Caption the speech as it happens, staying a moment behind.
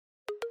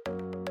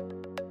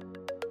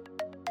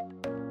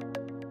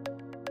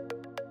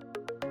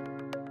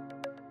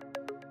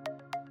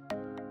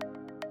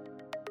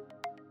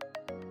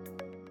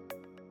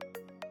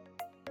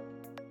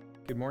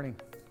Good morning.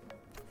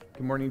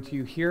 Good morning to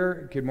you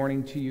here. Good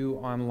morning to you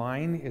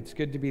online. It's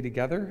good to be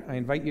together. I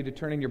invite you to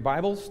turn in your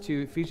Bibles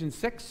to Ephesians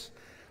 6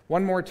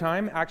 one more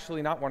time.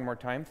 Actually, not one more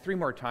time, 3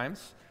 more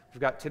times. We've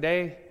got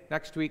today,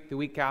 next week, the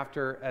week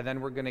after, and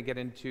then we're going to get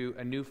into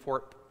a new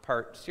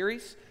 4-part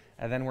series,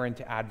 and then we're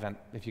into Advent,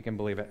 if you can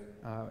believe it.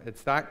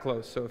 It's that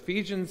close. So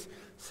Ephesians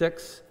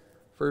 6,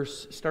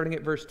 starting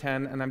at verse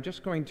 10, and I'm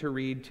just going to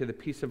read to the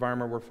piece of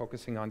armor we're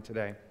focusing on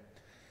today.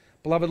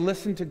 Beloved,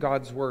 listen to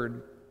God's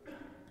word.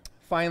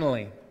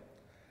 Finally,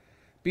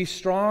 be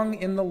strong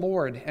in the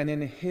Lord and in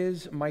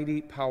his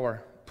mighty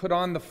power. Put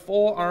on the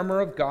full armor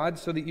of God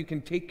so that you can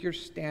take your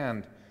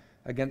stand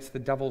against the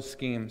devil's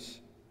schemes.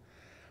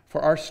 For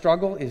our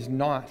struggle is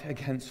not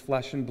against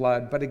flesh and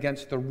blood, but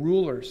against the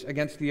rulers,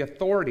 against the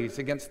authorities,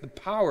 against the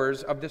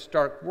powers of this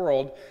dark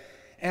world,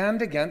 and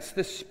against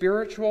the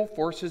spiritual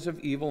forces of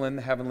evil in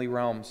the heavenly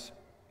realms.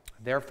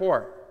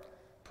 Therefore,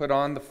 put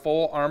on the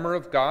full armor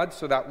of God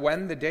so that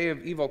when the day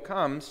of evil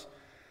comes,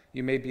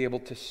 you may be able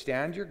to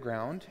stand your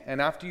ground,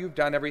 and after you've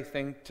done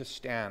everything, to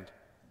stand.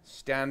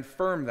 Stand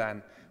firm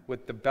then,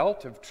 with the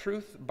belt of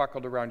truth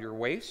buckled around your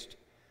waist,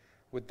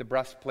 with the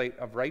breastplate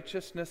of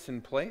righteousness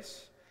in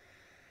place,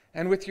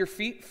 and with your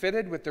feet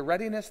fitted with the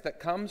readiness that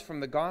comes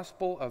from the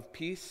gospel of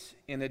peace.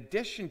 In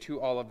addition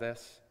to all of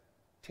this,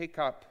 take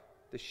up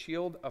the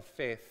shield of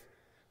faith,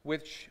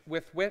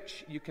 with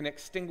which you can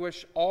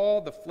extinguish all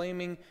the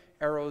flaming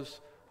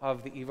arrows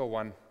of the evil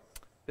one.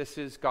 This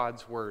is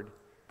God's word.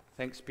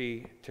 Thanks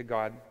be to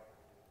God.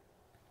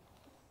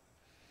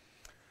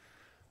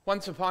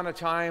 Once upon a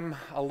time,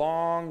 a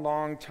long,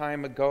 long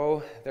time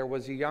ago, there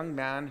was a young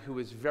man who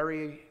was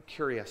very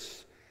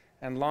curious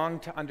and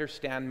longed to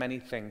understand many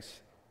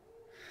things.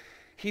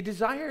 He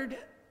desired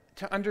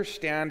to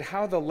understand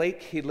how the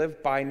lake he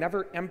lived by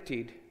never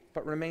emptied,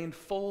 but remained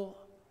full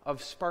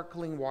of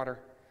sparkling water.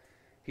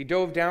 He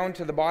dove down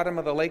to the bottom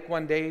of the lake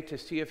one day to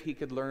see if he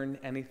could learn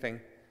anything,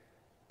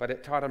 but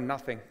it taught him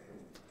nothing.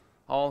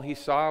 All he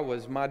saw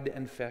was mud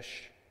and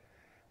fish.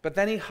 But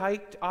then he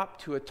hiked up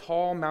to a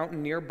tall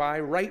mountain nearby,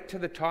 right to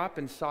the top,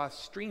 and saw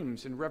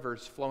streams and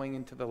rivers flowing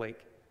into the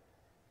lake.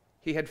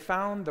 He had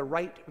found the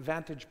right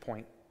vantage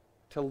point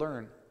to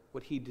learn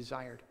what he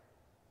desired.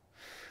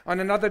 On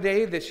another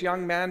day, this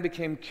young man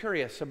became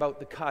curious about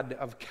the cud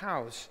of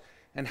cows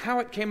and how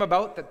it came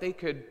about that they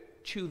could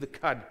chew the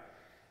cud.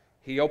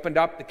 He opened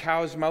up the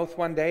cow's mouth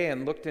one day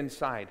and looked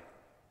inside,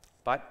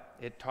 but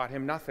it taught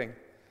him nothing.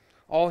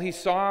 All he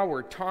saw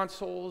were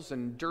tonsils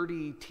and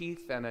dirty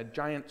teeth and a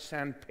giant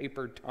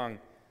sandpaper tongue.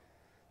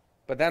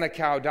 But then a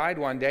cow died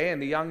one day, and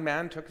the young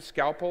man took a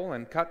scalpel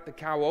and cut the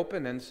cow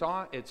open and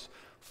saw its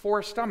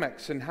 4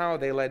 stomachs and how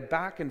they led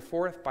back and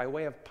forth by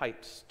way of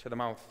pipes to the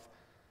mouth.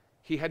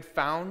 He had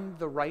found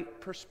the right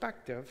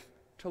perspective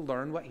to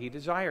learn what he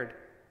desired.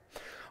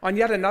 On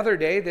yet another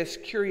day, this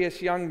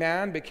curious young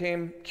man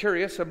became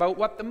curious about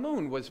what the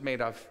moon was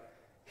made of.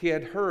 He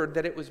had heard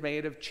that it was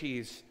made of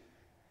cheese.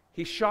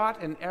 He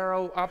shot an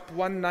arrow up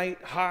one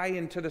night high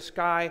into the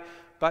sky,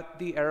 but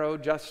the arrow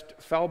just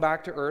fell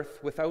back to earth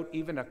without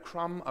even a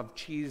crumb of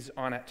cheese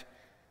on it,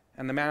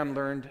 and the man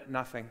learned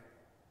nothing.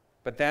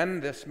 But then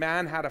this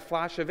man had a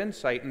flash of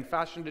insight and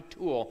fashioned a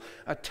tool,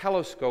 a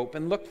telescope,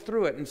 and looked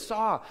through it and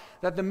saw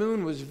that the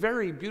moon was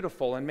very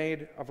beautiful and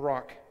made of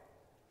rock.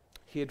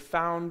 He had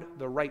found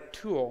the right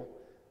tool,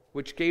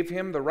 which gave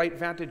him the right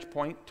vantage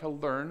point to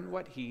learn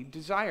what he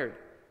desired.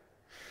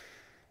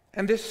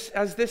 And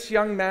as this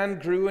young man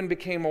grew and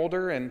became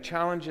older and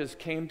challenges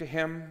came to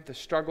him, the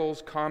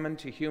struggles common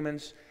to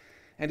humans,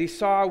 and he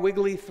saw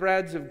wiggly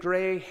threads of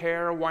gray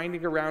hair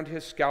winding around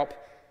his scalp,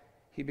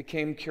 he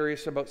became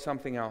curious about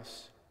something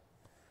else.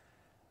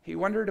 He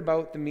wondered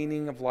about the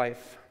meaning of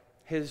life,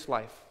 his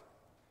life.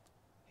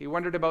 He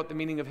wondered about the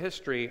meaning of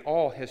history,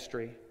 all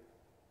history.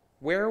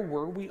 Where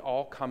were we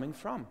all coming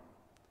from?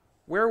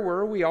 Where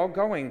were we all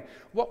going?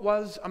 What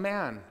was a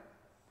man?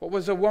 What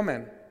was a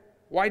woman?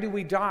 Why do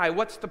we die?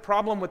 What's the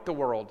problem with the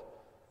world?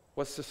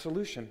 What's the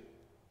solution?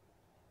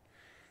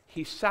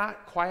 He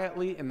sat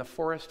quietly in the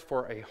forest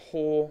for a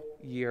whole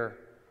year,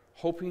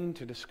 hoping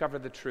to discover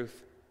the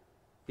truth.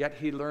 Yet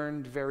he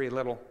learned very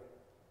little.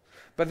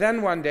 But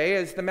then one day,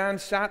 as the man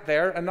sat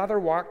there, another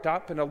walked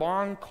up in a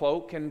long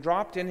cloak and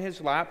dropped in his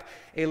lap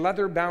a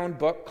leather-bound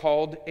book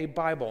called a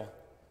Bible,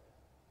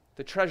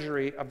 the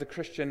treasury of the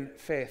Christian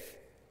faith.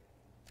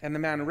 And the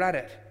man read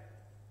it.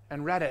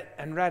 And read it,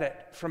 and read it,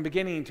 from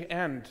beginning to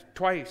end,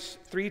 twice,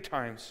 3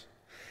 times.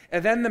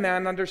 And then the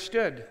man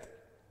understood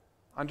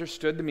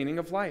the meaning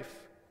of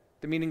life,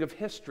 the meaning of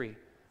history,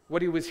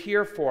 what he was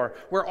here for,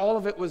 where all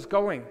of it was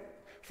going.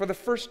 For the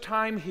first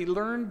time, he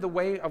learned the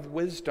way of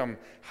wisdom,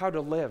 how to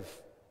live,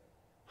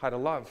 how to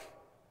love.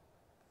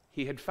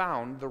 He had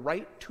found the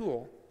right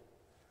tool,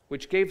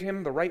 which gave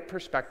him the right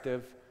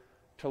perspective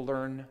to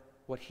learn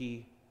what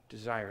he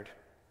desired.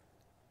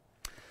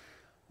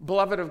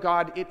 Beloved of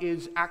God, it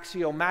is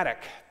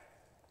axiomatic.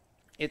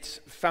 It's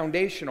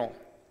foundational.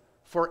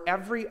 For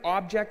every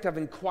object of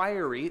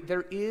inquiry,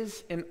 there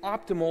is an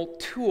optimal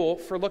tool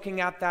for looking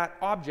at that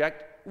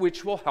object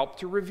which will help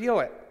to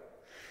reveal it.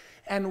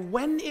 And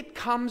when it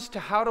comes to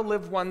how to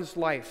live one's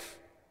life,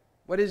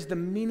 what is the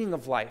meaning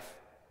of life?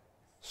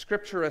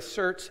 Scripture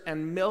asserts,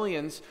 and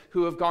millions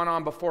who have gone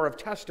on before have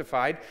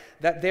testified,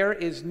 that there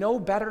is no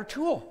better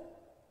tool,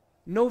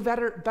 no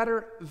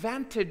better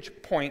vantage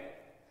point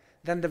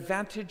than the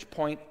vantage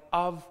point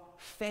of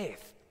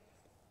faith,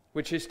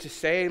 which is to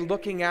say,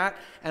 looking at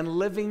and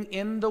living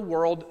in the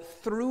world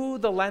through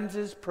the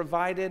lenses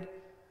provided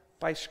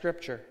by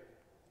Scripture,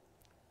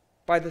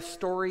 by the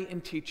story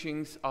and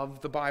teachings of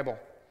the Bible.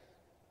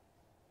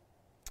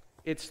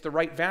 It's the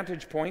right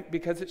vantage point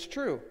because it's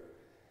true.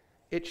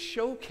 It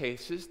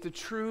showcases the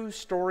true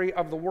story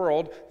of the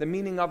world, the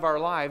meaning of our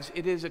lives.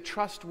 It is a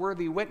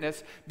trustworthy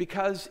witness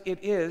because it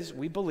is,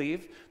 we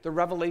believe, the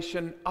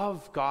revelation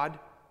of God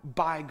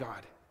by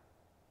God.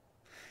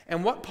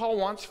 And what Paul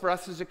wants for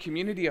us as a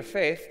community of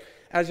faith,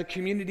 as a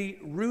community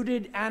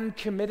rooted and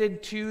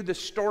committed to the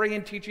story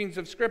and teachings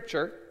of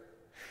Scripture,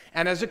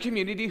 and as a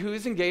community who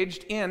is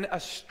engaged in a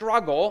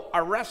struggle,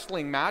 a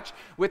wrestling match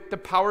with the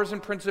powers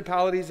and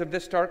principalities of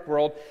this dark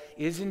world,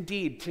 is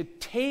indeed to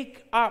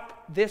take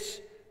up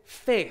this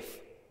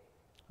faith,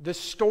 the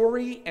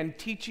story and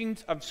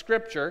teachings of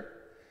Scripture,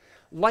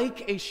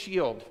 like a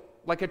shield,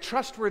 like a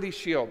trustworthy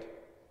shield,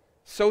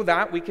 so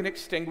that we can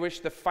extinguish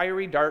the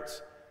fiery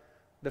darts,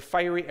 the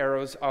fiery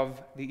arrows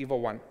of the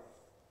evil one.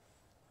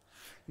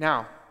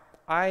 Now,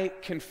 I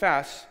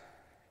confess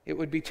it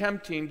would be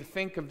tempting to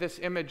think of this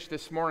image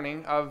this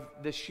morning of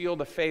the shield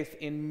of faith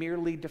in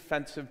merely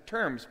defensive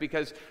terms,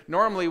 because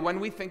normally when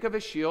we think of a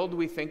shield,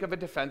 we think of a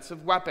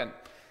defensive weapon.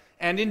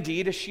 And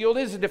indeed, a shield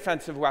is a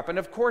defensive weapon.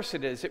 Of course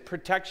it is. It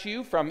protects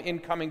you from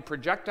incoming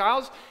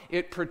projectiles.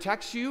 It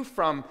protects you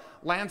from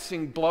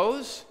lancing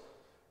blows.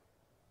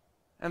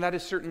 And that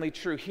is certainly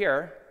true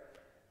here.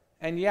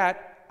 And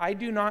yet, I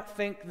do not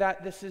think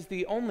that this is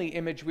the only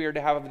image we are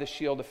to have of the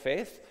shield of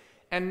faith,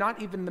 and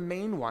not even the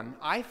main one.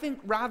 I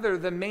think rather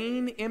the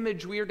main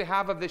image we are to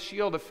have of the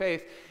shield of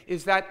faith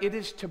is that it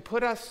is to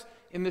put us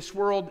in this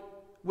world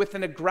with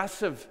an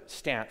aggressive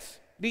stance.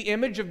 The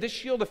image of this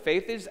shield of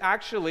faith is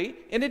actually,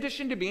 in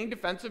addition to being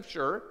defensive,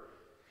 sure,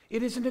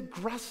 it is an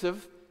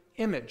aggressive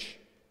image.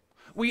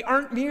 We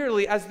aren't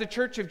merely, as the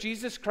Church of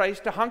Jesus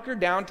Christ, to hunker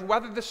down, to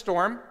weather the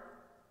storm,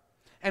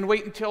 and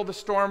wait until the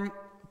storm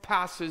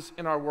passes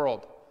in our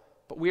world,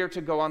 but we are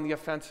to go on the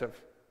offensive.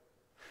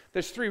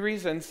 There's three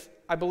reasons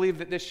I believe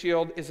that this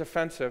shield is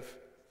offensive.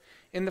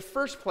 In the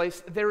first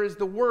place, there is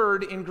the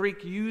word in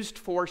Greek used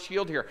for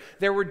shield here.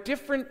 There were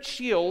different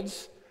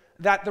shields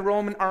that the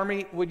Roman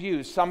army would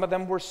use. Some of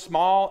them were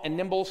small and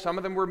nimble, some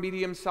of them were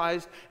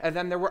medium-sized, and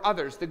then there were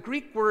others. The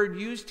Greek word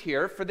used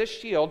here for this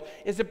shield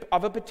is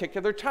of a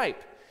particular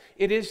type.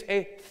 It is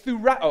a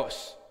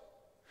thureos.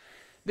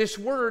 This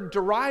word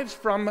derives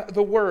from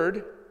the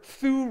word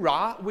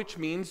thura, which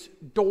means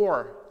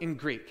door in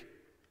Greek.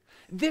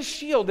 This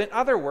shield, in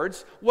other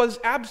words, was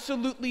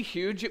absolutely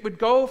huge. It would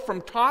go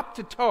from top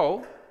to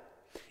toe.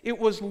 It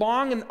was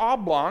long and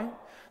oblong.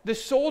 The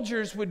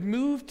soldiers would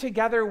move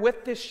together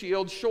with this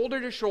shield, shoulder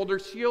to shoulder,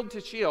 shield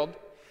to shield,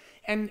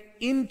 and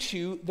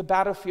into the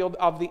battlefield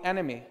of the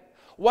enemy.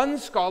 One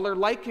scholar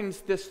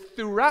likens this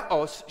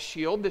thureos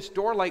shield, this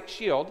door-like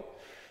shield,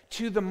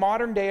 to the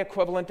modern-day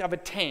equivalent of a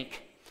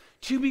tank.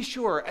 To be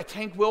sure, a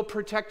tank will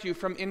protect you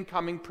from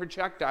incoming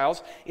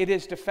projectiles. It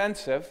is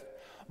defensive,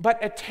 but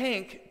a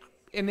tank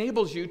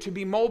enables you to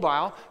be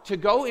mobile, to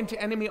go into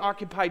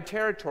enemy-occupied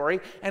territory,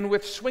 and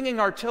with swinging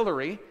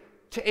artillery,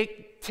 to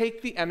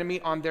take the enemy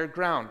on their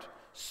ground.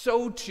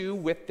 So too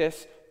with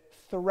this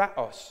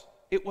thureos.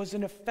 It was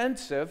an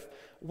offensive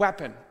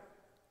weapon.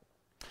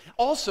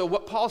 Also,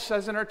 what Paul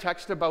says in our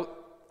text about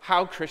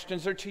how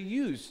Christians are to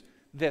use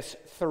this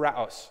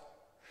thureos.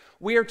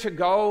 We are to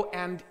go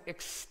and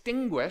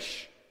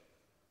extinguish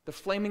the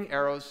flaming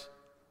arrows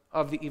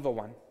of the evil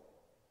one.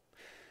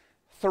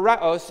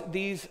 Thureos,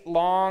 these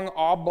long,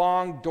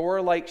 oblong,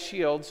 door-like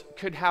shields,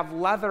 could have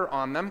leather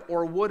on them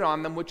or wood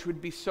on them, which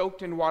would be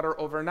soaked in water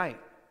overnight.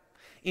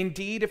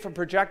 Indeed, if a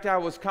projectile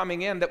was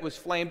coming in that was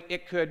flamed,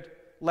 it could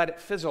let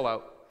it fizzle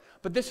out.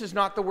 But this is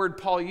not the word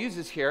Paul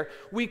uses here.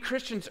 We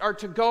Christians are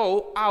to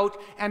go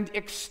out and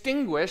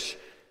extinguish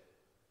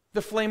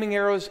the flaming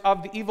arrows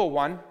of the evil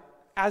one,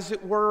 as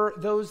it were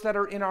those that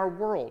are in our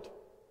world,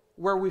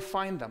 where we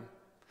find them.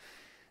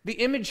 The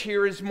image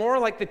here is more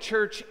like the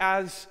church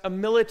as a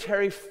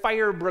military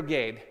fire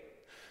brigade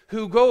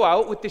who go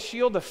out with the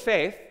shield of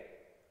faith,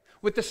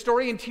 with the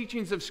story and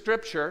teachings of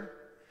Scripture,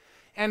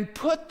 and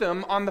put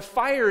them on the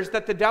fires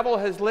that the devil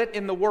has lit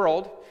in the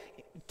world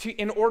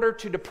in order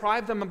to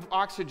deprive them of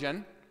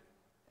oxygen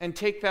and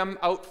take them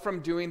out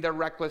from doing their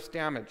reckless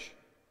damage.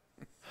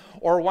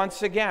 Or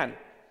once again,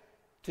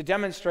 to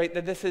demonstrate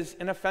that this is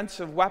an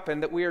offensive weapon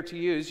that we are to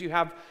use, you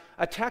have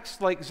a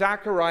text like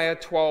Zechariah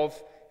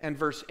 12 and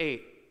verse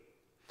 8.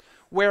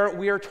 Where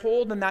we are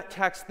told in that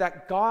text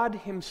that God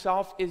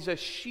himself is a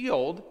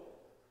shield,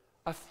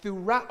 a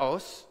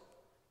thureos,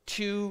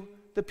 to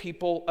the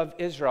people of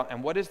Israel.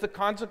 And what is the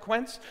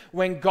consequence?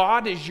 When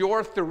God is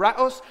your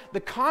thureos, the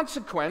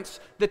consequence,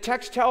 the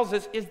text tells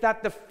us, is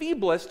that the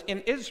feeblest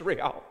in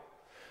Israel,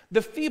 the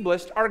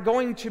feeblest are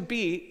going to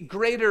be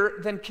greater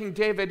than King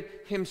David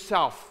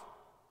himself.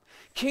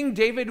 King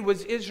David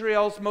was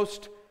Israel's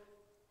most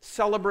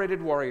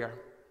celebrated warrior.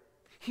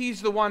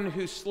 He's the one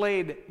who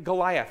slayed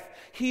Goliath.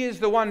 He is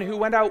the one who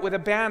went out with a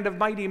band of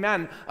mighty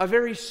men, a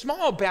very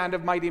small band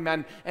of mighty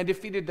men, and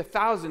defeated the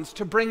thousands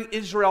to bring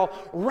Israel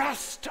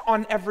rest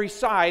on every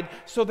side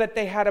so that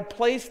they had a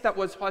place that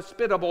was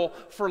hospitable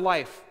for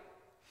life.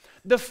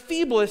 The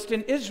feeblest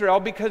in Israel,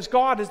 because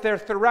God is their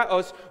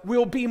Thereos,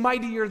 will be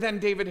mightier than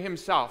David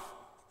himself.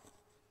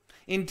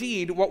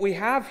 Indeed, what we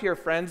have here,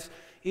 friends,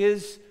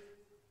 is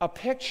a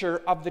picture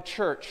of the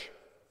church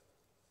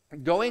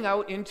going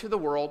out into the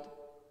world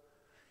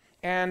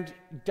and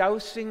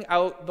dousing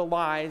out the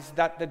lies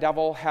that the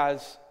devil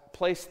has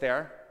placed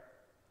there,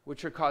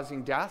 which are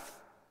causing death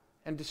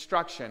and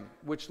destruction,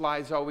 which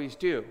lies always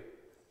do.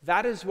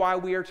 That is why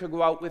we are to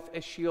go out with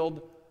a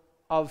shield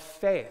of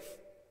faith,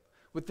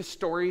 with the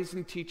stories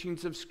and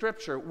teachings of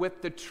Scripture,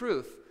 with the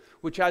truth,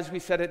 which, as we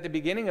said at the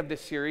beginning of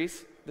this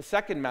series, the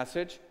second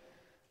message,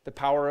 the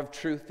power of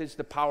truth is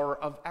the power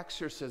of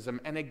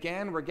exorcism. And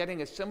again, we're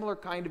getting a similar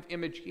kind of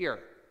image here.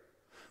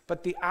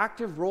 But the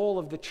active role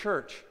of the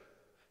church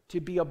to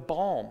be a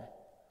balm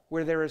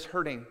where there is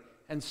hurting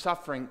and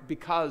suffering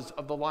because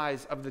of the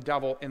lies of the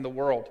devil in the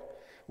world.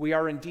 We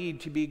are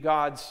indeed to be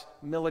God's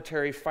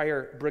military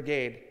fire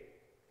brigade.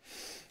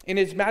 In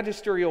his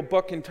magisterial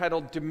book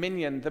entitled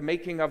Dominion, The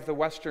Making of the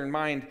Western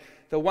Mind,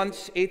 the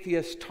once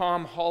atheist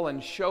Tom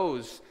Holland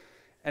shows,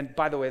 and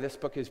by the way, this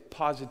book is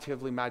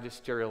positively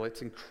magisterial,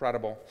 it's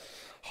incredible.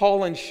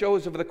 Holland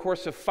shows over the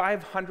course of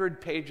 500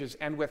 pages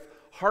and with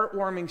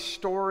heartwarming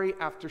story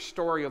after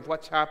story of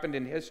what's happened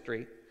in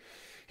history,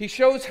 he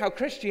shows how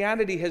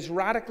Christianity has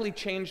radically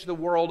changed the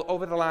world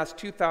over the last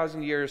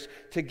 2,000 years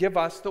to give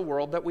us the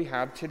world that we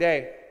have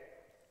today.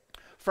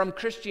 From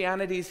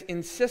Christianity's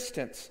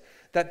insistence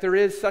that there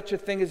is such a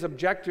thing as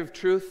objective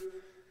truth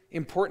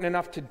important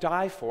enough to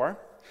die for,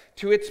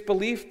 to its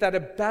belief that a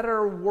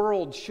better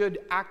world should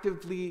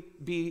actively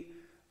be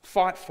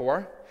fought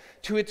for,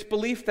 to its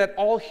belief that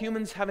all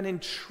humans have an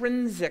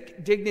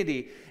intrinsic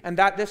dignity and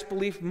that this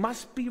belief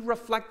must be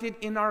reflected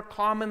in our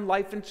common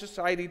life and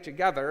society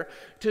together,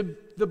 to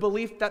the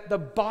belief that the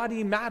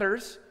body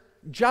matters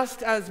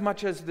just as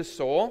much as the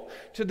soul,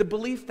 to the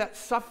belief that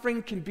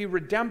suffering can be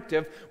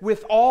redemptive.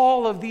 With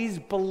all of these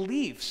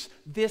beliefs,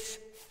 this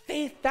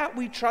faith that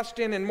we trust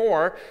in and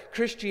more,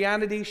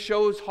 Christianity,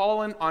 shows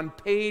Holland on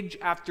page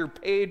after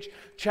page,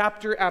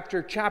 chapter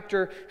after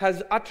chapter,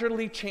 has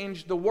utterly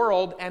changed the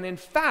world. And in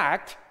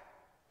fact,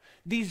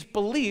 these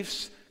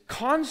beliefs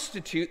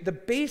constitute the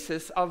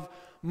basis of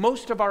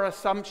most of our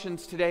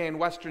assumptions today in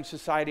Western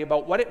society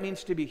about what it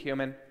means to be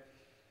human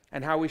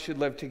and how we should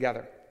live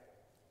together.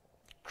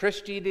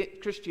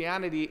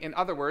 Christianity, in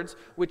other words,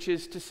 which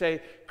is to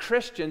say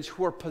Christians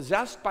who are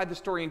possessed by the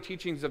story and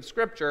teachings of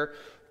Scripture,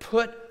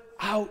 put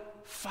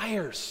out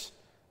fires.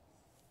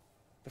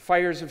 The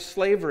fires of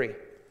slavery,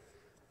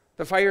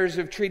 the fires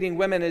of treating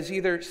women as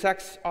either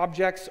sex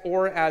objects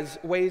or as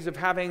ways of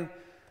having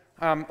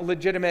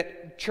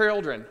legitimate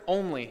children,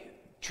 only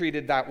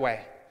treated that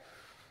way.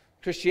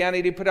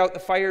 Christianity put out the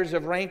fires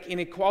of rank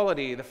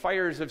inequality, the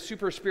fires of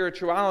super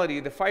spirituality,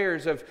 the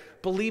fires of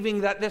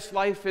believing that this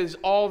life is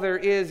all there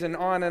is, and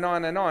on and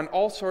on and on,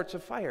 all sorts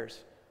of fires,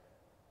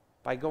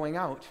 by going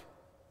out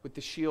with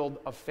the shield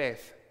of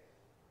faith.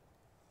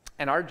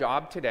 And our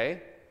job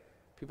today,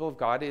 people of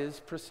God,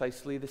 is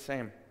precisely the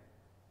same.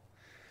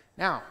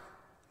 Now,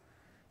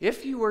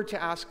 if you were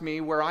to ask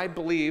me where I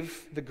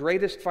believe the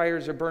greatest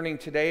fires are burning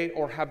today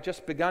or have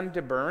just begun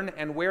to burn,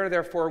 and where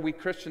therefore we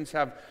Christians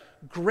have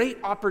great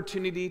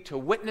opportunity to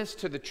witness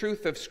to the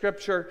truth of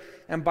Scripture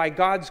and by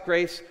God's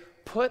grace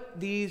put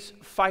these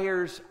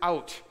fires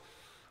out,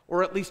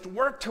 or at least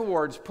work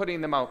towards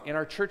putting them out in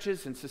our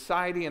churches and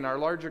society and our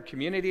larger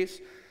communities,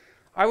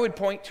 I would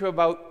point to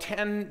about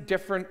 10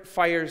 different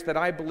fires that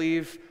I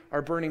believe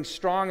are burning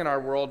strong in our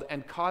world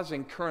and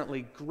causing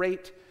currently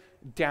great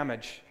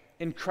damage.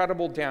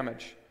 Incredible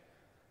damage.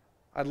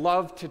 I'd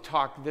love to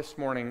talk this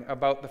morning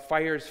about the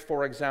fires,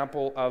 for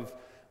example, of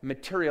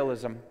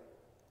materialism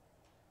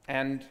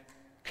and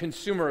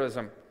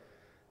consumerism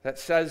that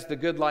says the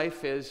good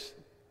life is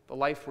the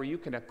life where you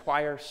can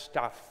acquire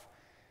stuff.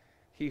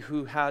 He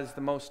who has the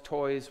most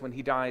toys when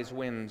he dies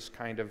wins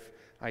kind of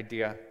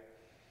idea.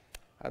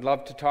 I'd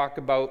love to talk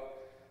about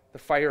the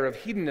fire of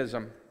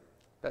hedonism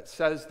that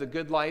says the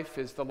good life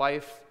is the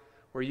life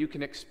where you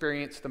can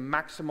experience the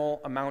maximal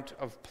amount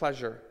of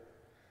pleasure,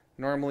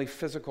 normally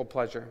physical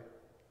pleasure.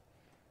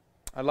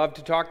 I'd love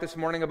to talk this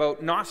morning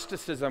about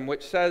Gnosticism,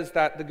 which says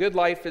that the good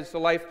life is the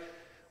life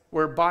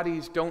where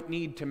bodies don't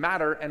need to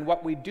matter and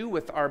what we do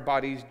with our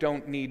bodies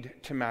don't need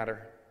to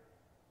matter.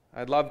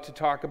 I'd love to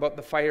talk about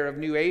the fire of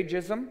New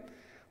Ageism,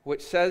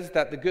 which says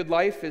that the good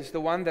life is the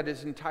one that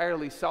is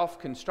entirely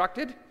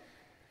self-constructed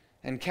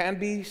and can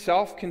be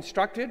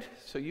self-constructed,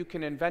 so you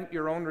can invent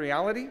your own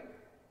reality.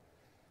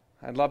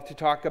 I'd love to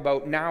talk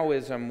about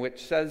Nowism,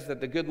 which says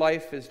that the good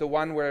life is the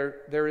one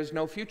where there is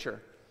no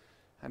future,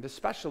 and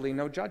especially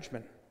no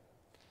judgment.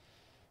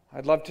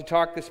 I'd love to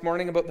talk this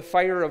morning about the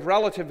fire of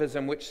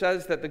relativism, which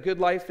says that the good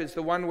life is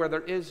the one where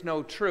there is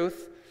no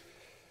truth,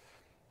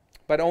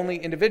 but only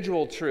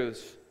individual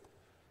truths.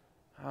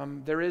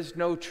 There is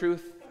no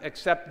truth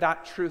except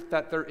that truth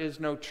that there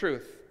is no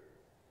truth.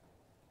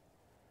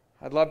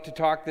 I'd love to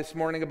talk this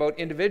morning about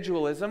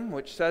individualism,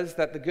 which says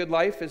that the good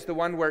life is the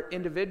one where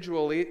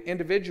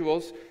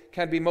individuals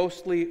can be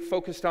mostly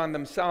focused on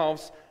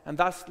themselves and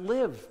thus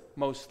live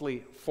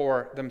mostly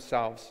for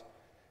themselves,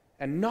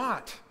 and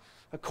not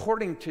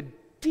according to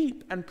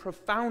deep and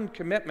profound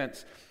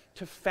commitments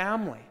to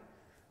family,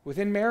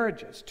 within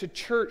marriages, to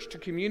church, to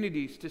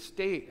communities, to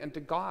state, and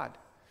to God.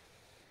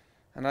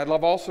 And I'd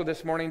love also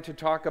this morning to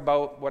talk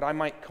about what I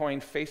might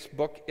coin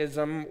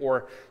Facebookism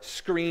or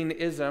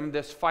screenism,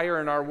 this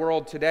fire in our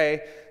world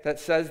today that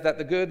says that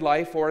the good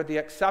life or the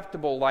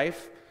acceptable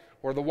life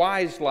or the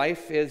wise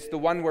life is the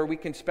one where we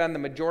can spend the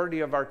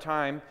majority of our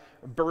time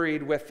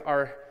buried with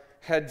our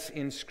heads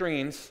in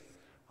screens.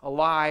 A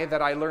lie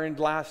that I learned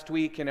last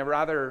week in a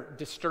rather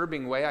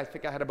disturbing way. I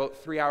think I had about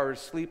 3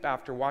 hours sleep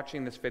after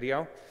watching this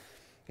video.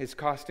 Is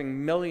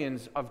costing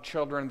millions of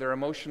children their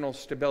emotional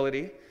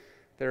stability,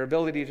 their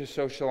ability to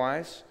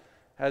socialize,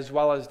 as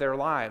well as their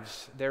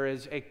lives. There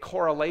is a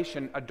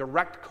correlation, a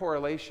direct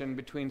correlation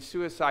between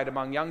suicide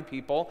among young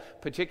people,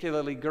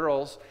 particularly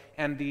girls,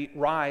 and the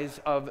rise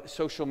of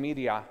social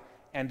media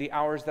and the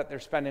hours that they're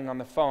spending on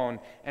the phone.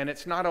 And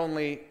it's not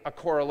only a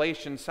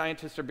correlation,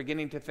 scientists are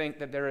beginning to think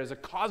that there is a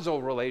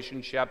causal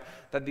relationship,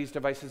 that these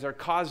devices are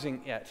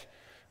causing it.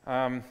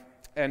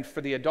 And for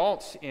the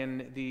adults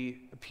in the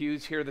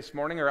pews here this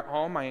morning or at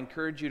home, I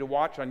encourage you to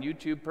watch on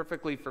YouTube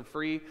perfectly for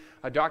free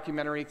a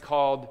documentary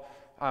called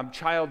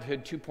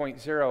Childhood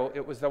 2.0.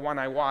 It was the one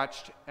I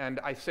watched,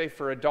 and I say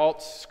for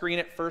adults, screen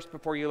it first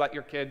before you let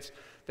your kids.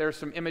 There are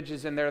some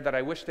images in there that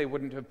I wish they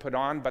wouldn't have put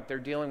on, but they're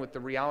dealing with the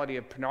reality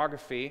of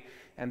pornography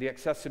and the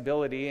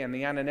accessibility and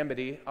the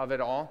anonymity of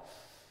it all.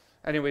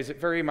 Anyways,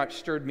 it very much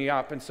stirred me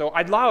up, and so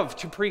I'd love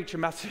to preach a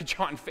message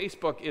on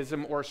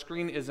Facebookism or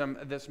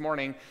screenism this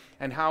morning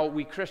and how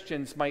we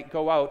Christians might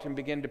go out and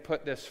begin to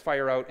put this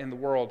fire out in the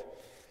world.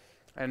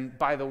 And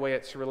by the way,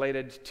 it's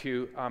related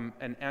to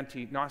an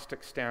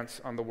anti-Gnostic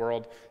stance on the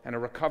world and a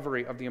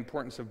recovery of the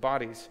importance of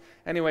bodies.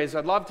 Anyways,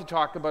 I'd love to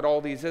talk about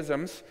all these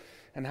isms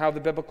and how the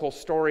biblical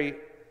story,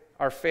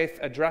 our faith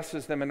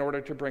addresses them in order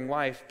to bring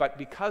life. But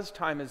because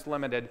time is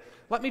limited,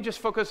 let me just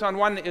focus on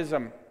one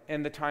ism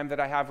in the time that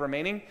I have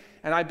remaining.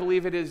 And I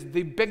believe it is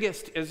the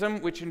biggest ism,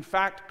 which in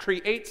fact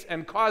creates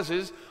and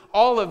causes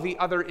all of the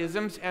other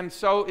isms, and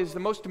so is the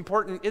most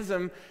important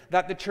ism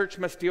that the church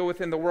must deal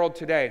with in the world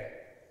today.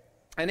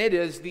 And it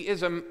is the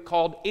ism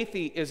called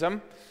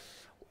atheism.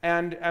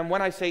 And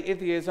when I say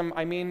atheism,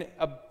 I mean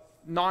a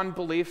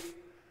non-belief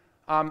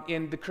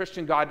in the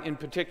Christian God in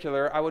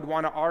particular. I would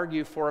want to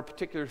argue for a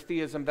particular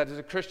theism that is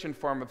a Christian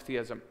form of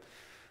theism.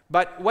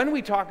 But when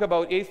we talk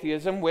about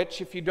atheism,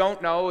 which, if you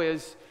don't know,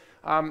 is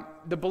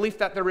the belief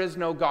that there is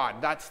no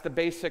God. That's the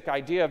basic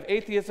idea of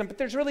atheism. But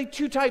there's really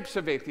two types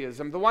of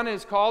atheism. The one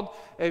is called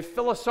a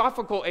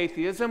philosophical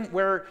atheism,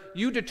 where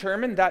you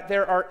determine that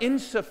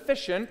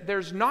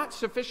there's not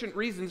sufficient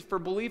reasons for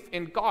belief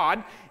in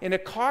God in a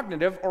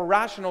cognitive or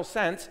rational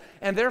sense,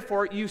 and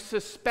therefore you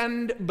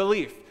suspend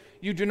belief.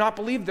 You do not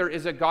believe there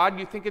is a God.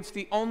 You think it's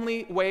the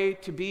only way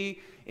to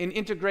be an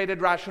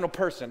integrated, rational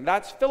person.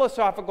 That's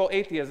philosophical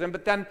atheism.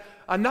 But then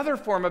another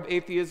form of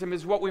atheism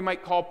is what we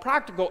might call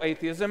practical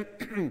atheism.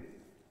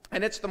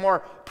 And it's the more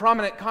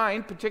prominent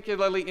kind,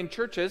 particularly in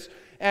churches,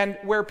 and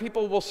where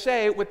people will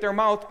say with their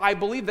mouth, I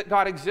believe that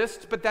God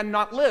exists, but then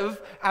not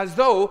live as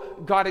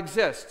though God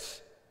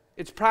exists.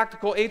 It's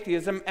practical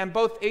atheism, and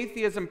both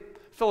atheism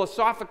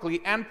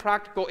philosophically and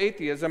practical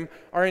atheism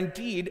are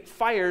indeed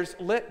fires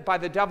lit by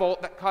the devil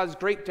that cause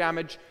great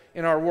damage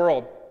in our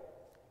world.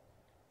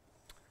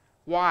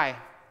 Why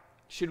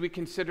should we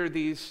consider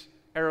these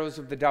arrows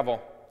of the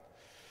devil?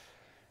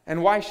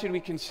 And why should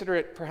we consider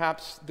it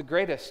perhaps the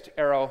greatest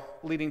arrow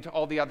leading to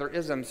all the other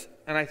isms?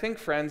 And I think,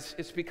 friends,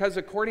 it's because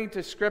according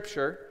to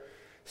Scripture,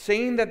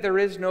 saying that there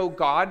is no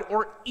God,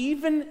 or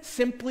even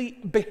simply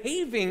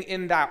behaving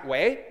in that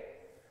way,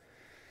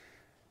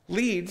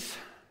 leads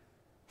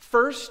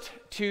first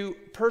to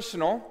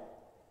personal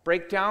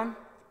breakdown,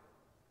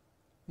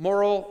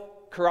 moral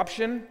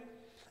corruption,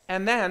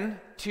 and then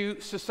to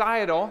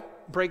societal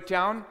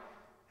breakdown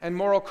and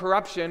moral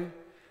corruption,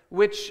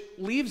 which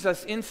leaves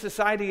us in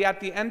society at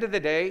the end of the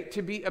day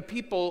to be a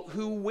people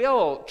who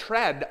will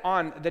tread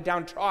on the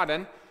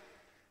downtrodden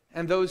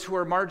and those who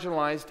are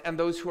marginalized and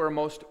those who are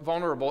most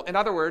vulnerable. In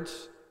other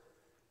words,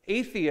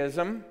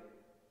 atheism,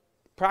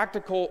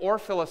 practical or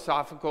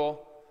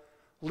philosophical,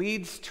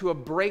 leads to a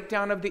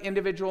breakdown of the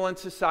individual and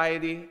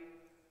society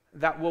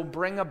that will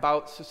bring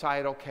about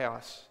societal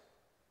chaos.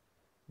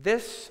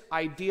 This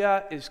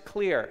idea is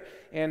clear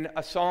in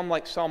a psalm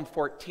like Psalm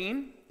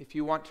 14. If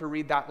you want to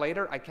read that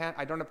later,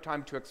 I don't have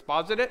time to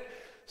exposit it.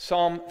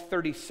 Psalm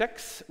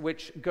 36,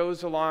 which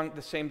goes along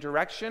the same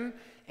direction,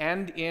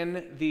 and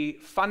in the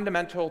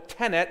fundamental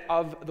tenet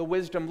of the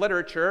wisdom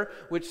literature,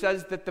 which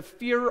says that the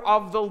fear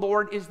of the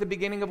Lord is the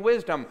beginning of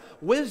wisdom.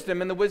 Wisdom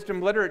in the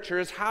wisdom literature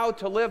is how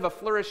to live a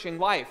flourishing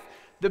life.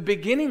 The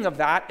beginning of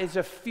that is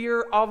a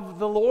fear of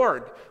the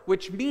Lord,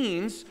 which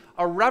means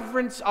a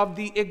reverence of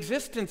the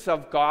existence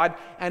of God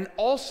and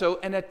also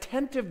an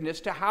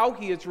attentiveness to how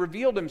he has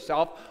revealed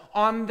himself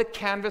on the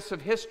canvas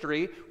of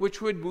history,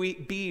 which would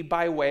be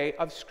by way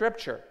of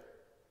Scripture.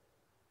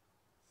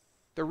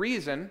 The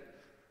reason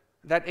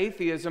that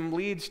atheism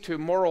leads to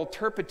moral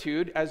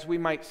turpitude, as we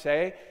might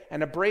say,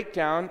 and a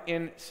breakdown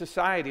in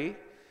society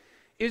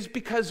is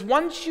because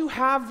once you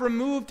have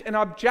removed an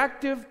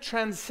objective,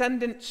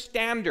 transcendent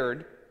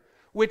standard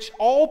which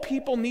all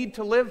people need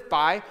to live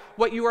by,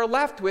 what you are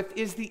left with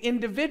is the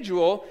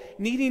individual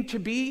needing to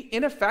be,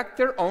 in effect,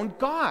 their own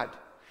God.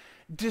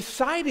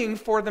 Deciding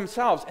for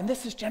themselves, and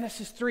this is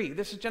Genesis 3,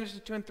 this is Genesis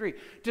 2 and 3,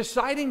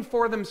 deciding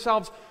for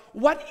themselves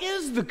what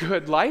is the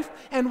good life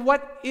and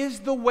what is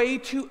the way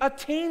to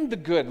attain the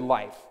good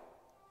life.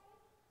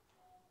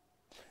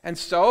 And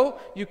so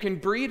you can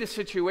breed a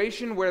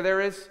situation where there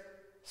is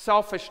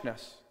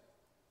selfishness.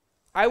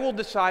 I will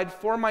decide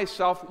for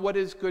myself what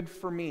is good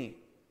for me,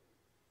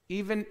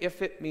 even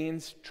if it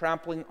means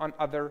trampling on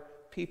other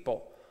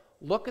people.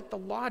 Look at the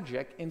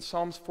logic in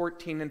Psalms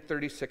 14 and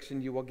 36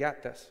 and you will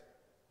get this.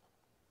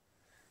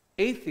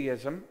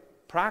 Atheism,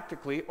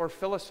 practically or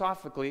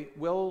philosophically,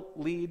 will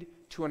lead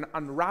to an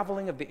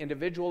unraveling of the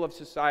individual of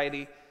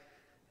society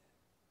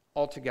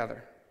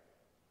altogether.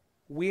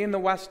 We in the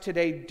West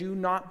today do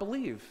not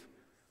believe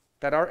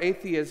that our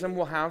atheism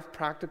will have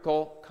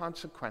practical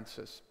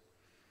consequences,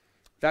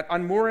 that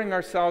unmooring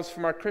ourselves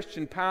from our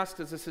Christian past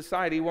as a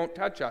society won't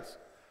touch us.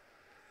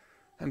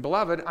 And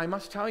beloved, I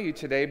must tell you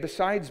today,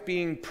 besides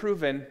being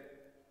proven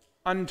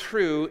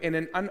untrue in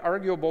an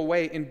unarguable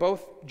way in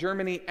both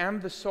Germany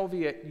and the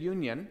Soviet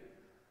Union,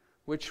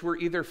 which were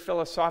either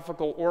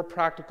philosophical or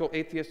practical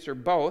atheists or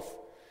both,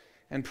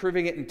 and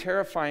proving it in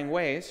terrifying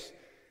ways,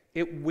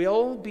 it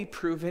will be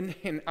proven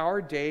in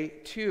our day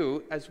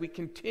too as we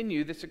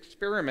continue this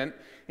experiment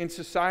in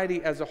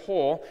society as a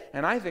whole,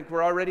 and I think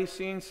we're already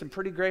seeing some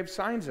pretty grave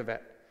signs of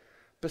it.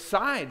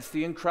 Besides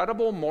the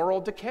incredible moral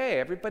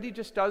decay, everybody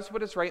just does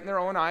what is right in their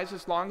own eyes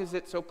as long as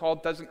it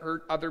so-called doesn't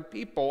hurt other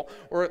people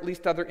or at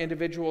least other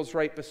individuals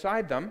right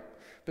beside them.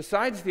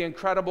 Besides the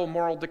incredible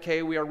moral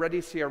decay we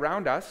already see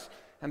around us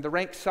and the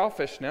rank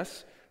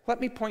selfishness,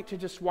 let me point to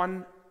just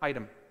one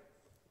item.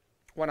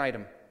 One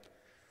item.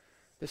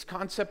 This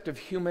concept of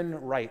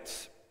human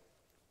rights.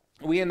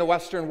 We in the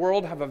Western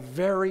world have a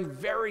very,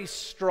 very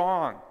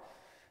strong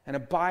and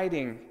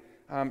abiding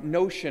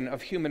notion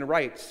of human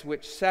rights,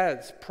 which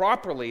says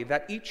properly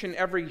that each and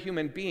every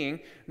human being,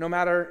 no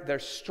matter their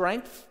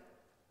strength,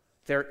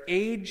 their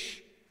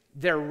age,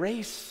 their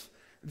race,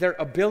 their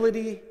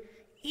ability,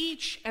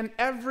 each and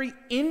every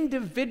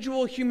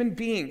individual human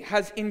being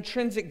has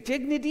intrinsic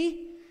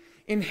dignity,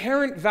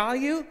 inherent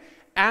value,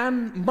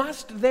 and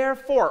must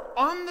therefore,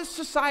 on the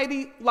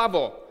society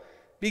level,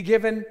 be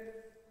given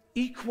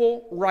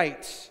equal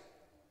rights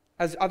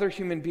as other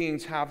human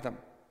beings have them.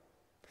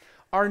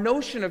 Our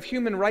notion of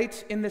human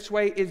rights in this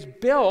way is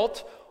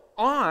built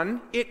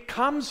on, it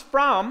comes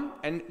from,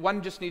 and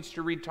one just needs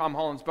to read Tom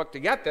Holland's book to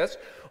get this,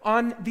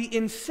 on the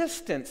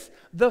insistence,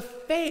 the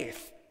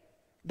faith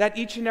that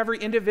each and every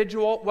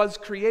individual was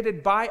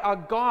created by a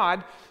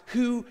God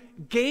who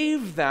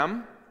gave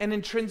them an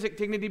intrinsic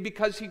dignity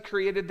because he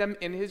created them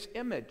in his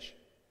image.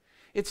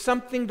 It's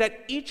something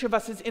that each of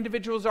us as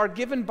individuals are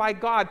given by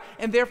God,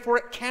 and therefore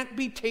it can't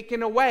be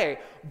taken away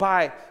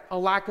by a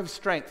lack of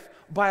strength,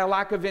 by a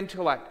lack of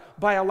intellect,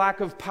 by a lack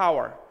of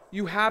power.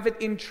 You have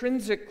it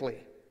intrinsically.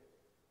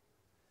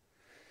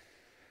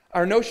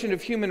 Our notion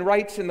of human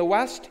rights in the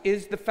West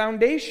is the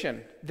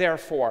foundation,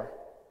 therefore,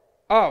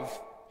 of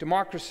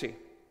democracy,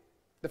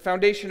 the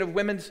foundation of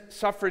women's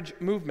suffrage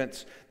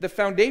movements, the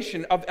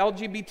foundation of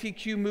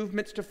LGBTQ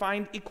movements to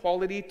find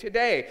equality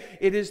today.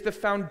 It is the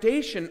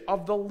foundation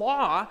of the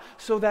law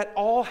so that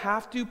all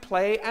have to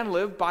play and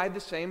live by the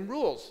same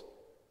rules.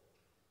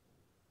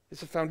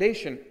 It's the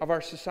foundation of our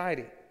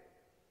society.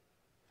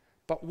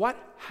 But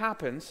what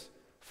happens,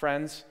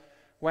 friends,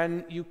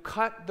 when you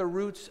cut the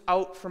roots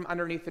out from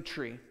underneath a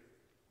tree?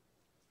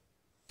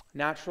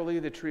 Naturally,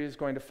 the tree is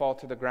going to fall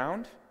to the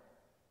ground,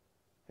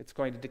 it's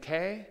going to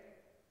decay,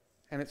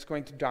 and it's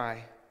going to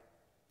die.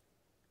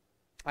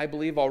 I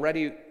believe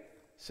already,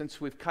 since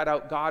we've cut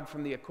out God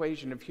from the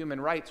equation of human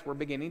rights, we're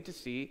beginning to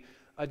see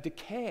a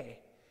decay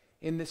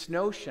in this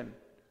notion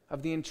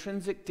of the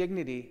intrinsic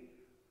dignity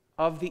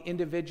of the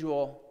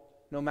individual,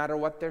 no matter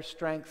what their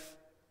strength,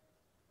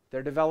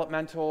 their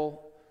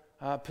developmental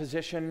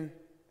position,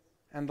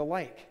 and the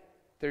like.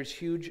 There's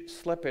huge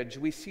slippage.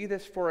 We see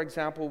this, for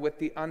example, with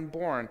the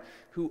unborn,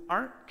 who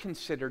aren't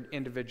considered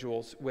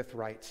individuals with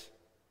rights.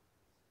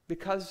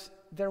 Because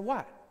they're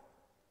what?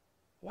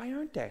 Why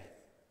aren't they?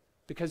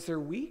 Because they're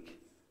weak?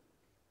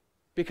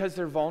 Because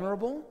they're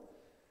vulnerable?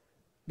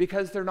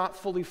 Because they're not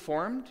fully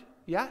formed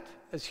yet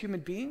as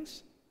human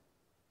beings?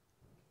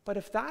 But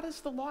if that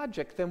is the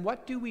logic, then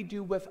what do we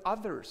do with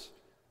others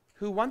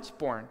who, once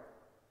born,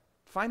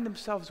 find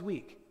themselves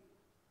weak,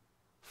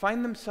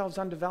 find themselves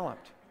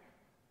undeveloped,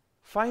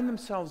 find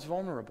themselves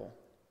vulnerable?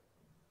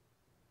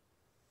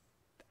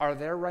 Are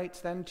their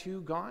rights then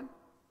too gone?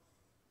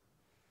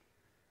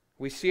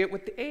 We see it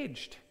with the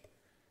aged,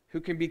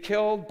 who can be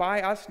killed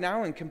by us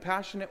now in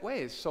compassionate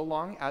ways, so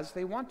long as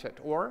they want it.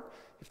 Or,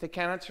 if they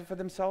can't answer for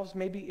themselves,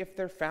 maybe if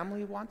their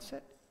family wants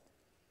it.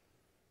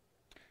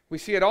 We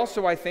see it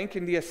also, I think,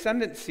 in the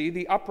ascendancy,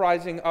 the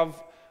uprising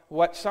of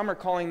what some are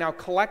calling now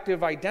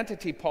collective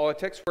identity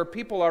politics, where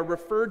people are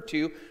referred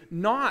to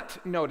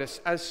not,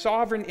 notice, as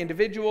sovereign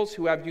individuals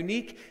who have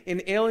unique,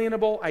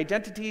 inalienable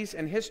identities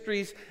and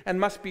histories and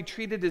must be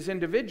treated as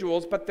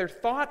individuals, but they're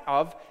thought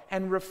of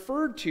and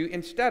referred to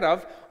instead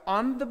of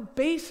on the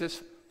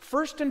basis,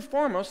 first and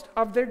foremost,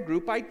 of their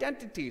group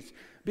identities,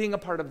 being a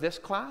part of this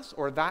class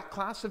or that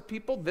class of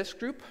people, this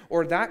group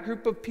or that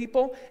group of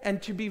people,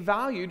 and to be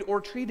valued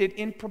or treated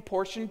in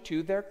proportion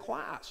to their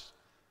class.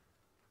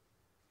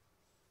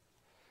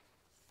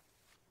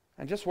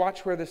 And just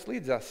watch where this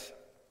leads us.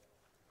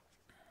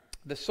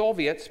 The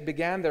Soviets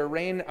began their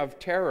reign of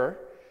terror,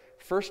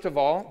 first of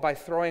all, by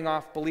throwing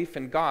off belief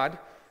in God.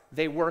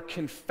 They were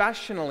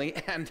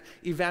confessionally and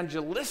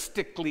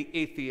evangelistically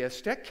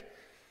atheistic.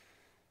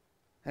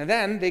 And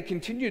then they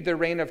continued their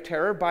reign of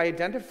terror by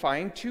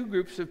identifying two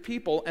groups of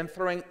people and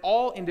throwing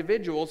all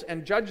individuals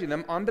and judging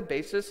them on the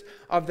basis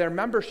of their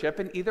membership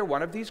in either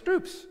one of these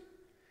groups.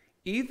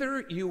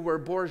 Either you were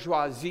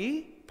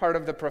bourgeoisie, part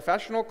of the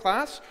professional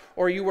class,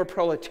 or you were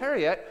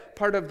proletariat,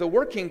 part of the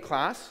working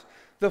class.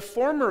 The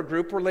former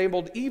group were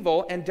labeled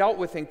evil and dealt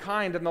with in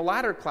kind, and the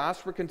latter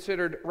class were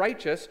considered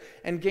righteous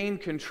and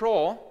gained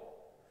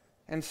control.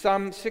 And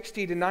some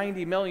 60 to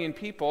 90 million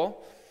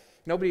people,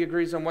 nobody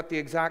agrees on what the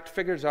exact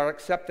figures are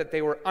except that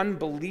they were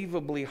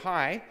unbelievably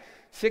high.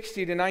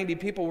 60 to 90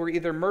 people were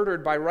either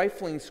murdered by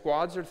rifling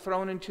squads or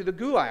thrown into the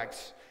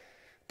gulags,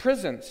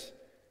 prisons.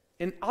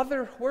 In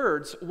other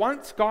words,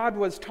 once God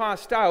was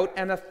tossed out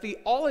and a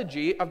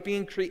theology of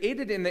being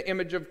created in the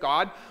image of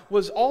God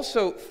was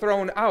also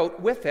thrown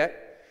out with it,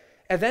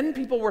 and then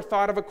people were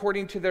thought of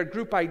according to their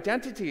group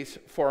identities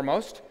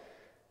foremost,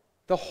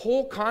 the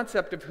whole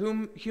concept of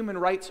human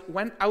rights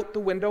went out the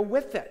window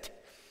with it,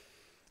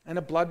 and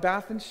a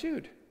bloodbath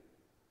ensued.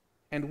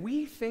 And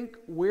we think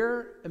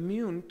we're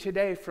immune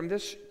today from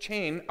this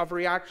chain of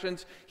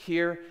reactions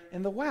here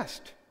in the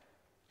West.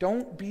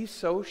 Don't be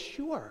so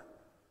sure.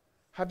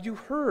 Have you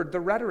heard the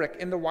rhetoric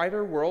in the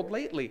wider world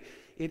lately?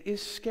 It is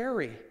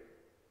scary.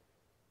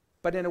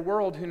 But in a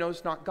world who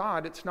knows not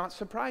God, it's not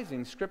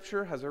surprising.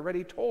 Scripture has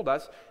already told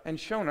us and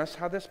shown us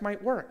how this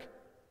might work.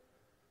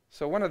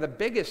 So one of the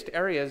biggest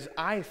areas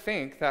I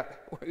think that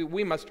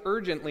we must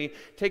urgently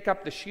take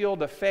up the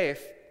shield of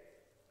faith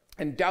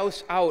and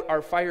douse out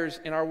our fires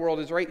in our world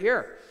is right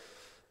here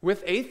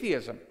with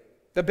atheism,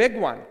 the big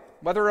one,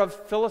 whether of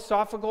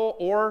philosophical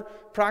or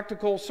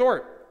practical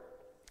sort.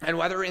 And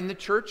whether in the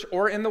church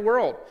or in the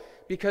world,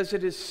 because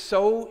it is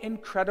so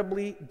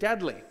incredibly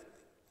deadly.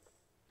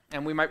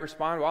 And we might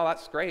respond, well,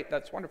 that's great,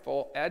 that's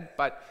wonderful, Ed,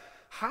 but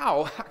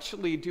how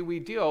actually do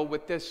we deal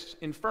with this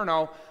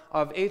inferno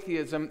of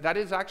atheism that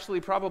is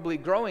actually probably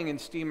growing in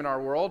steam in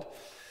our world?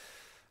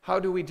 How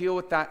do we deal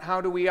with that?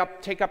 How do we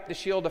take up the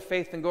shield of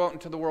faith and go out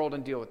into the world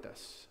and deal with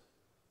this?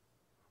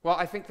 Well,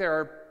 I think there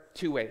are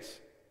two ways.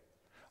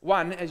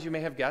 One, as you may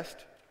have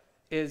guessed,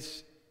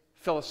 is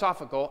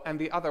philosophical, and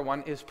the other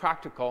one is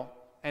practical,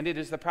 and it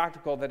is the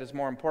practical that is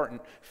more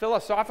important.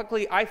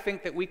 Philosophically, I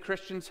think that we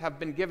Christians have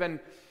been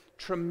given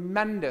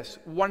tremendous,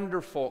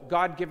 wonderful,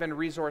 God-given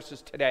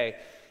resources today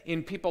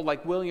in people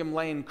like William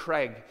Lane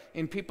Craig,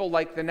 in people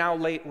like the now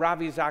late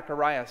Ravi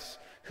Zacharias,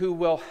 who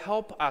will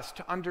help us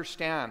to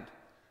understand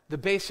the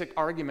basic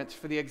arguments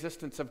for the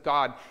existence of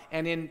God,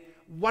 and in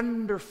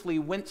wonderfully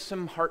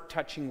winsome,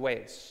 heart-touching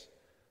ways.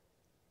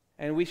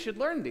 And we should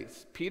learn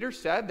these. Peter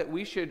said that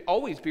we should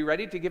always be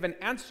ready to give an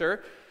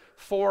answer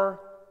for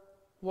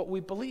what we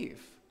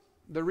believe,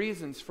 the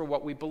reasons for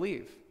what we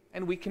believe.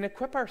 And we can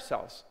equip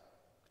ourselves.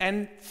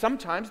 And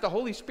sometimes the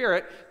Holy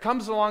Spirit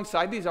comes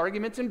alongside these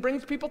arguments and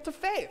brings people to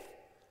faith.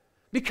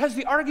 Because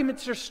the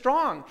arguments are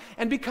strong,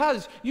 and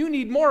because you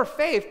need more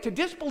faith to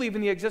disbelieve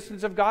in the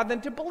existence of God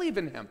than to believe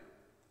in Him.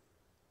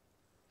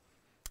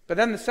 But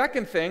then the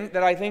second thing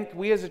that I think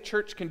we as a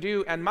church can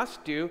do and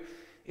must do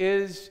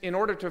is, in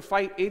order to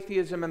fight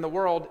atheism in the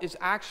world, is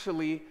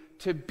actually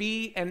to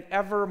be and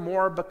ever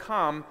more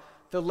become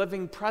the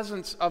living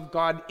presence of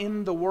God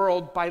in the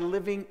world by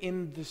living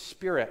in the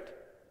Spirit.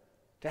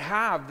 To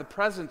have the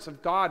presence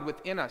of God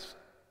within us.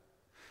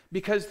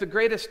 Because the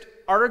greatest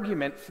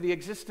argument for the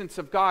existence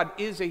of God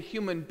is a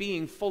human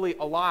being fully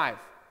alive.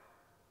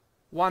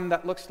 One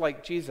that looks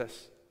like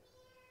Jesus.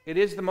 It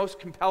is the most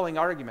compelling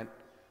argument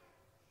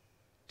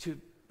to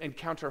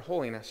encounter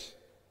holiness.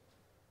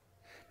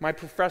 My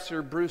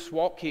professor, Bruce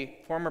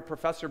Waltke, former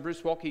professor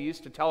Bruce Waltke,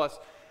 used to tell us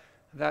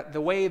that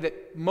the way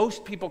that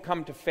most people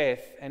come to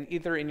faith, and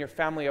either in your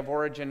family of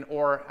origin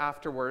or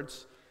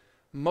afterwards,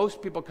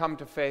 most people come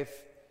to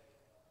faith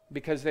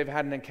because they've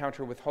had an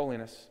encounter with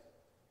holiness.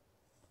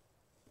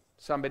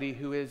 Somebody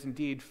who is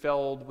indeed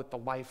filled with the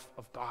life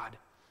of God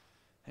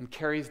and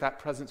carries that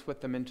presence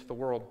with them into the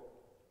world.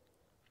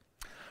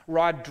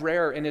 Rod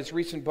Dreher, in his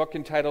recent book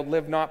entitled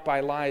Live Not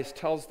by Lies,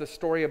 tells the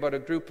story about a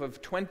group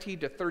of 20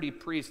 to 30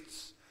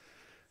 priests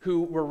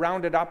who were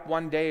rounded up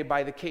one day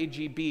by the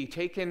KGB,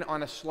 taken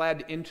on a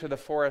sled into the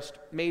forest,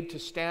 made to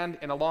stand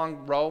in a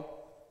long row.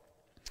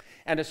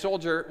 And a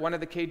soldier, one of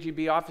the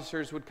KGB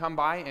officers, would come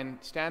by and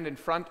stand in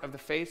front of the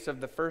face of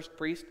the first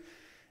priest,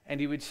 and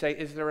he would say,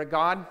 "Is there a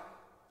God?"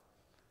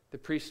 The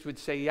priest would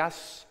say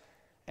yes,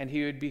 and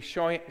he would be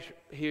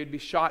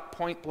shot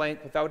point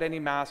blank, without any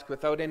mask,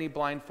 without any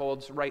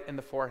blindfolds, right in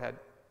the forehead.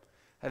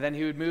 And then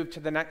he would move to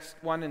the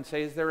next one and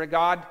say, "Is there a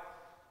God?"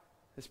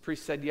 This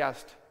priest said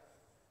yes.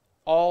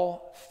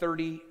 All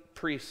 30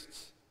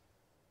 priests,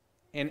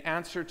 in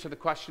answer to the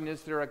question,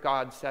 "Is there a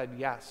God?" said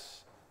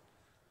yes.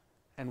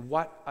 And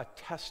what a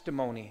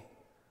testimony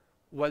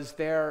was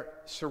their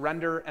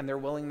surrender and their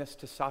willingness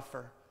to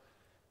suffer,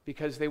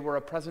 because they were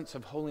a presence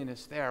of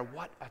holiness there.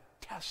 What a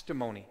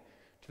testimony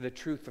to the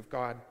truth of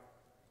God.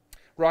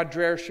 Rod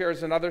Dreher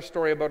shares another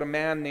story about a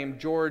man named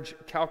George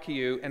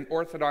Calkiu, an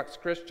Orthodox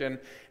Christian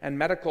and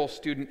medical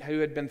student who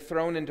had been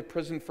thrown into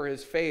prison for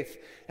his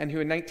faith and who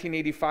in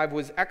 1985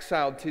 was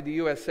exiled to the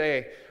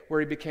USA,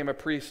 where he became a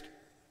priest.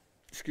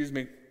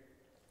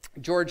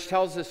 George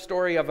tells this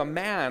story of a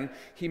man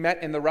he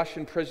met in the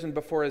Russian prison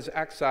before his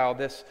exile.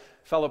 This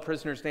fellow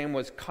prisoner's name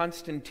was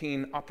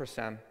Konstantin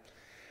Opresan.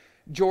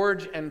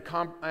 George and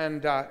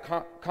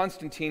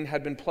Konstantin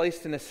had been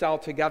placed in a cell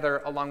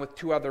together along with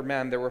two other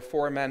men. There were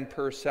 4 men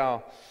per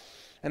cell.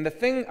 And the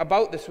thing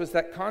about this was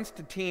that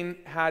Konstantin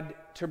had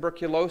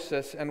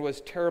tuberculosis and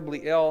was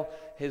terribly ill.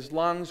 His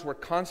lungs were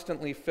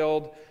constantly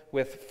filled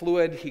with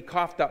fluid. He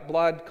coughed up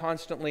blood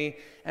constantly.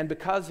 And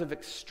because of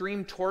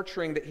extreme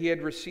torturing that he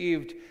had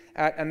received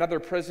at another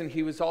prison,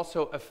 he was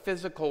also a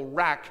physical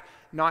wreck,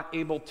 not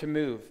able to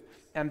move,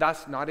 and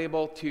thus not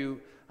able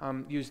to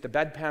use the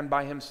bedpan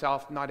by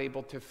himself, not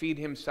able to feed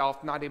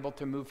himself, not able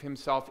to move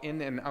himself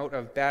in and out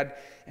of bed.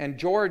 And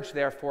George,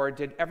 therefore,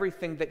 did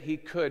everything that he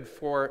could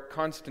for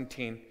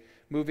Konstantin,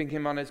 moving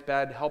him on his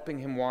bed, helping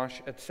him wash,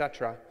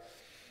 etc.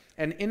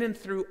 And in and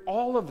through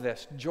all of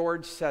this,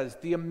 George says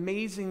the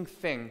amazing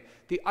thing,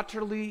 the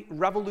utterly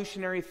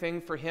revolutionary thing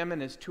for him and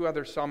his 2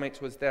 other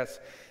cellmates was this.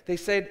 They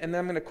said, and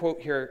I'm going to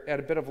quote here at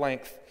a bit of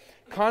length,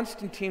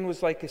 "Konstantin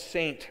was like a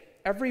saint.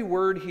 Every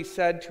word he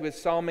said to his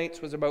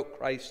cellmates was about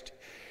Christ.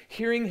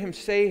 Hearing him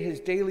say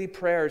his daily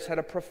prayers had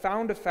a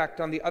profound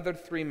effect on the other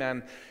 3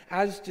 men,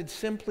 as did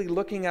simply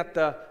looking at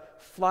the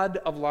flood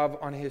of love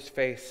on his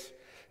face.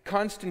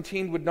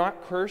 Konstantin would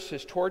not curse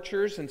his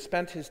torturers and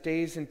spent his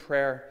days in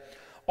prayer.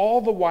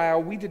 All the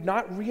while, we did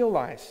not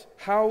realize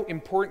how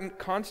important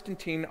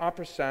Konstantin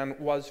Opresan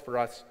was for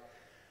us.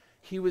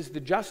 He was the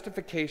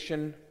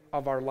justification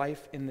of our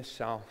life in the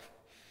cell.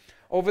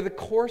 Over the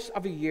course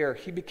of a year,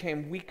 he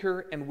became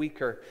weaker and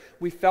weaker.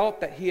 We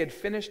felt that he had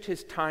finished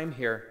his time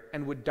here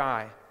and would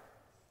die.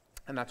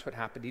 And that's what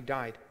happened. He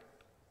died.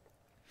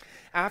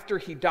 After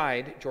he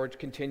died," George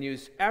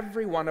continues,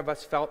 "every one of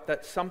us felt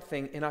that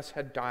something in us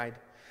had died.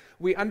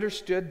 We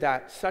understood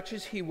that, such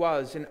as he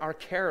was in our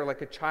care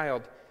like a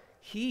child,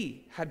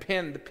 he had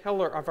been the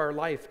pillar of our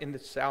life in the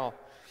cell.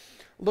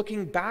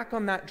 Looking back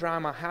on that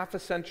drama half a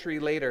century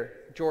later,"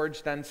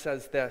 George then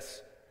says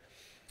this,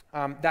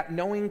 that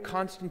knowing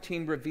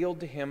Konstantin revealed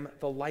to him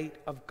the light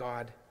of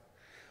God.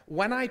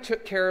 When I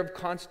took care of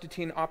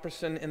Konstantin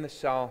Opresan in the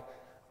cell,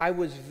 I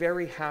was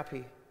very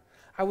happy.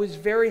 I was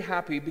very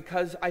happy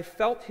because I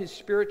felt his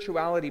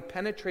spirituality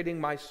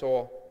penetrating my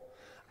soul.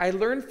 I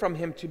learned from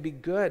him to be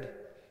good,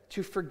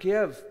 to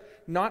forgive,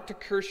 not to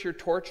curse your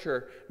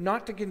torture,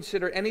 not to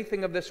consider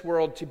anything of this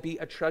world to be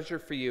a treasure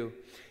for you.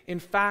 In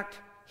fact,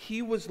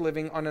 he was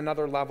living on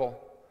another level.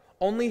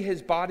 Only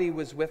his body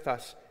was with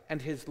us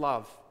and his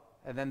love."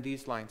 And then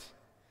these lines.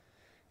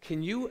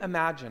 "Can you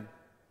imagine?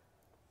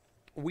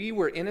 We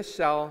were in a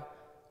cell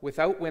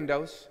without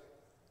windows,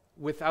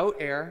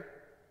 without air,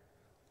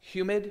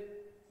 humid,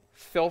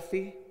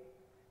 filthy,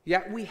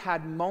 yet we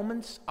had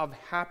moments of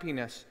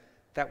happiness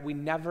that we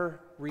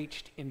never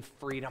reached in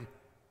freedom.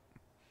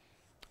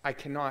 I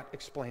cannot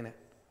explain it."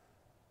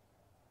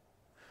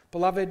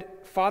 Beloved,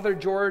 Father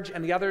George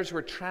and the others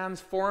were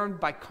transformed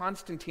by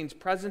Konstantin's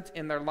presence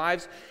in their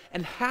lives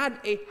and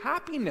had a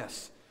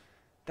happiness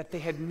that they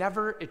had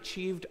never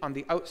achieved on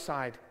the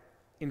outside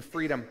in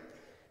freedom,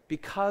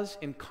 because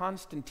in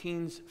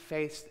Konstantin's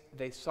face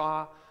they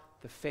saw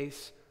the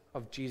face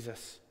of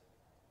Jesus,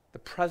 the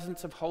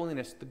presence of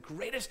holiness, the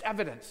greatest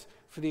evidence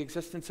for the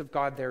existence of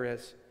God there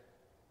is,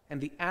 and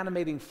the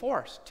animating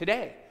force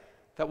today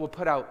that will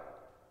put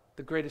out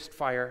the greatest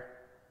fire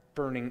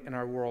burning in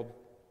our world.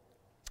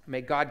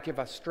 May God give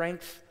us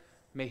strength.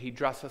 May he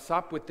dress us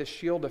up with the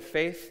shield of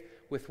faith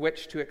with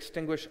which to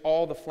extinguish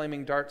all the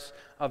flaming darts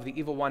of the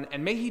evil one.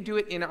 And may he do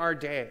it in our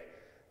day.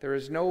 There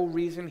is no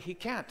reason he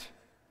can't.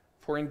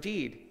 For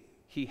indeed,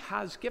 he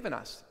has given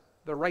us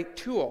the right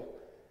tool,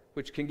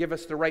 which can give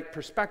us the right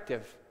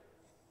perspective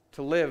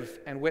to live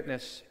and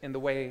witness in the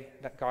way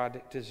that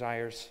God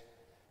desires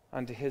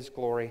unto his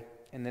glory.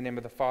 In the name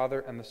of the Father,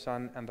 and the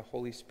Son, and the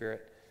Holy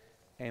Spirit.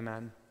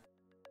 Amen.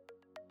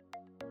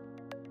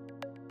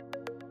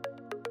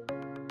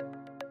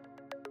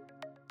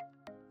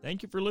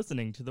 Thank you for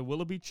listening to the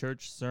Willoughby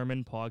Church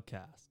Sermon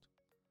Podcast.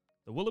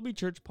 The Willoughby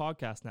Church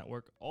Podcast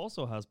Network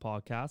also has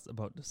podcasts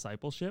about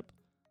discipleship,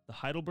 the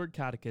Heidelberg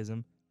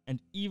Catechism, and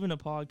even a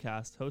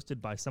podcast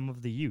hosted by some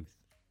of the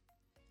youth.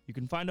 You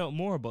can find out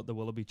more about the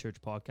Willoughby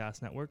Church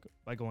Podcast Network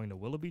by going to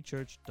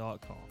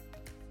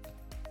willoughbychurch.com.